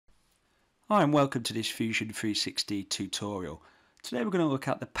Hi and welcome to this Fusion 360 tutorial. Today we're going to look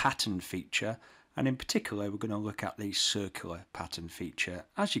at the pattern feature, and in particular we're going to look at the circular pattern feature,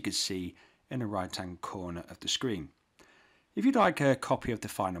 as you can see in the right hand corner of the screen. If you'd like a copy of the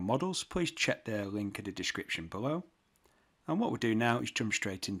final models, please check the link in the description below. And what we'll do now is jump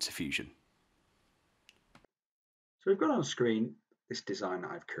straight into Fusion. So we've got on screen this design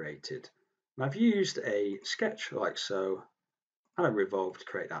that I've created. And I've used a sketch like so and a revolve to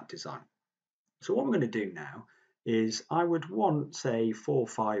create that design. So what I'm going to do now is I would want, say, 4 or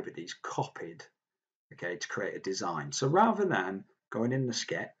 5 of these copied, okay, to create a design. So rather than going in the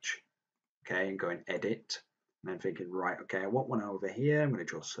sketch, okay, and going edit, and then thinking, right, okay, I want one over here, I'm going to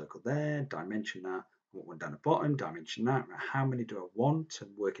draw a circle there, dimension that, I want one down the bottom, dimension that, how many do I want, and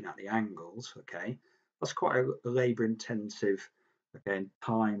working out the angles, okay, that's quite a labor intensive, okay,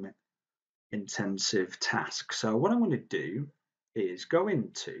 time intensive task. So what I'm going to do is go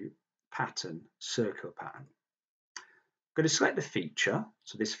into pattern, circular pattern. I'm going to select the feature,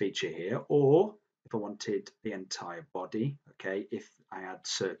 so this feature here, or if I wanted the entire body, okay, if I had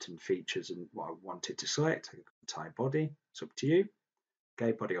certain features and what I wanted to select, entire body, it's up to you,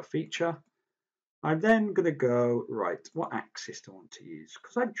 okay, body or feature. I'm then going to go, right, what axis do I want to use?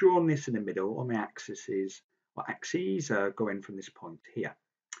 Because I've drawn this in the middle, all my axes are going from this point here.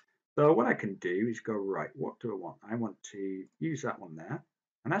 So what I can do is go, right, what do I want? I want to use that one there.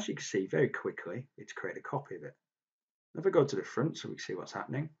 And as you can see very quickly, it's created a copy of it. If I go to the front so we can see what's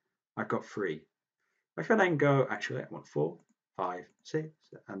happening, I've got 3. If I then go, actually I want 4, 5, 6,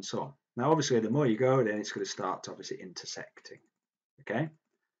 and so on. Now obviously the more you go, then it's going to start obviously intersecting, okay?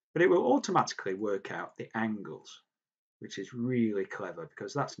 But it will automatically work out the angles, which is really clever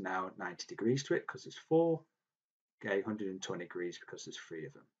because that's now 90 degrees to it because there's 4, okay, 120 degrees because there's 3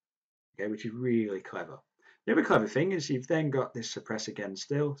 of them, okay, which is really clever. The other clever thing is you've then got this suppress again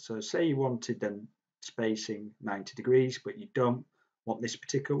still. So say you wanted them spacing 90 degrees, but you don't want this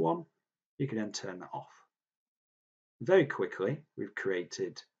particular one, you can then turn that off. Very quickly, we've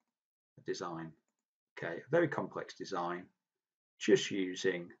created a design, okay, a very complex design, just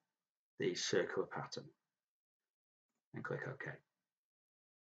using the circular pattern. And click OK.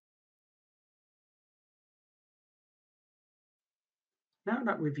 Now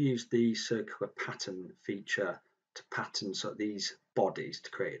that we've used the circular pattern feature to pattern so these bodies to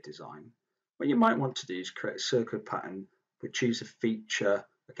create a design, what you might want to do is create a circular pattern but choose a feature,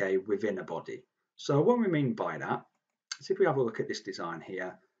 okay, within a body. So what we mean by that is if we have a look at this design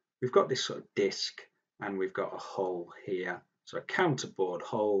here, we've got this sort of disc and we've got a hole here, so a counterbore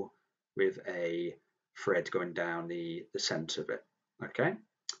hole with a thread going down the center of it, okay?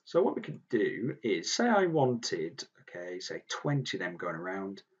 So what we could do is, say I wanted, okay, say 20 of them going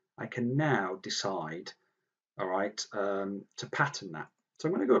around, I can now decide, all right, to pattern that. So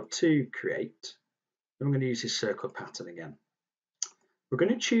I'm going to go up to create, and I'm going to use this circular pattern again. We're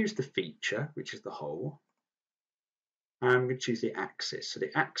going to choose the feature, which is the hole, and I'm going to choose the axis. So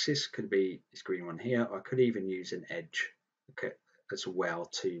the axis could be this green one here, or I could even use an edge, okay, as well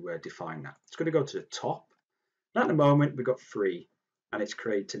to define that. It's going to go to the top. And at the moment, we've got 3. And it's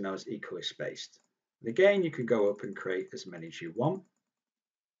creating those equally spaced. And again, you can go up and create as many as you want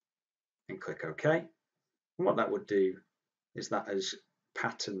and click OK. And what that would do is that has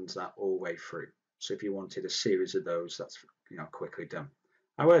patterns that all the way through. So if you wanted a series of those, that's quickly done.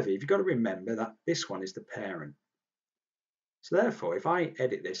 However, you've got to remember that this one is the parent. So therefore, if I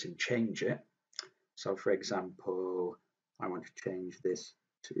edit this and change it, so for example, I want to change this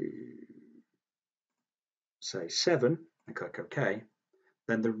to say 7 and click OK,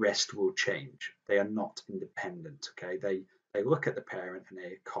 then the rest will change. They are not independent, okay? They look at the parent and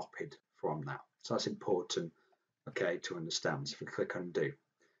they're copied from that. So that's important, okay, to understand. So if we click undo.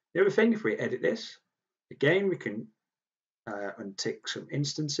 The other thing, if we edit this, again, we can untick some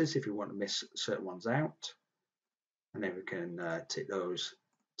instances if you want to miss certain ones out. And then we can tick those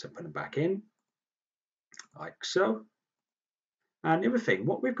to put them back in, like so. And the other thing,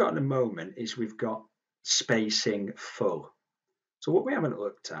 what we've got at the moment is we've got spacing full. So what we haven't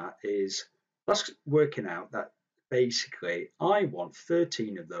looked at is that's working out that basically I want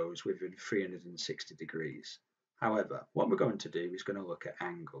 13 of those within 360 degrees. However, what we're going to do is going to look at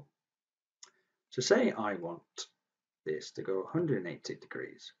angle. So say I want this to go 180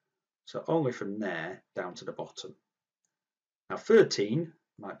 degrees. So only from there down to the bottom. Now 13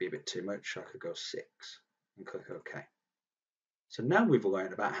 might be a bit too much, so I could go 6 and click OK. So now we've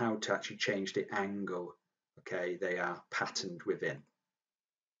learned about how to actually change the angle, okay, they are patterned within.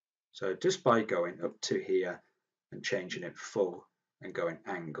 So just by going up to here and changing it full and going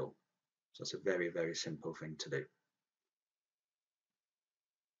angle. So that's a very, very simple thing to do.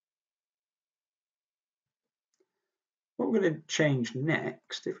 What we're going to change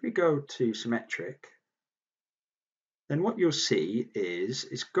next, if we go to symmetric, then what you'll see is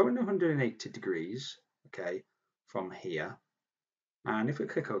it's going 180 degrees, okay, from here. And if we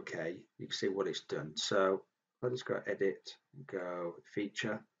click OK, you can see what it's done. So let us go edit, go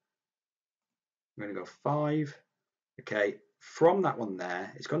feature. I'm going to go 5. Okay, from that one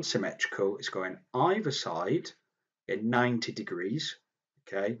there, it's gone symmetrical. It's going either side at 90 degrees,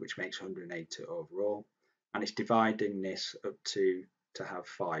 okay, which makes 180 overall. And it's dividing this up to have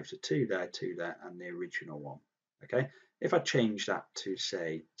 5. So 2 there, and the original one. Okay, if I change that to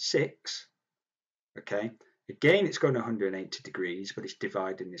say 6, okay, again it's going 180 degrees, but it's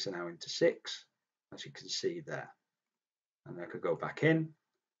dividing this now into 6, as you can see there. And I could go back in,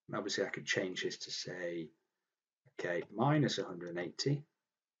 and obviously I could change this to say, okay, minus 180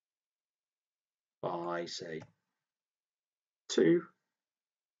 by say 2,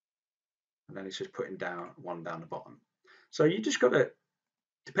 and then it's just putting down 1 down the bottom. So you just got to,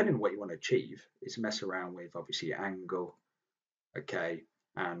 depending on what you want to achieve, is mess around with obviously your angle, okay,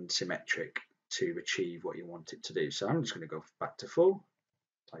 and symmetric to achieve what you want it to do. So I'm just going to go back to full,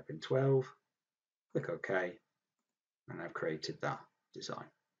 type in 12, click OK, and I've created that design.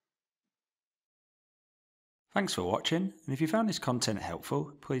 Thanks for watching, and if you found this content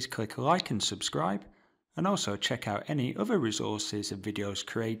helpful, please click like and subscribe, and also check out any other resources and videos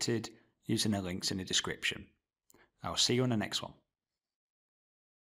created using the links in the description. I'll see you on the next one.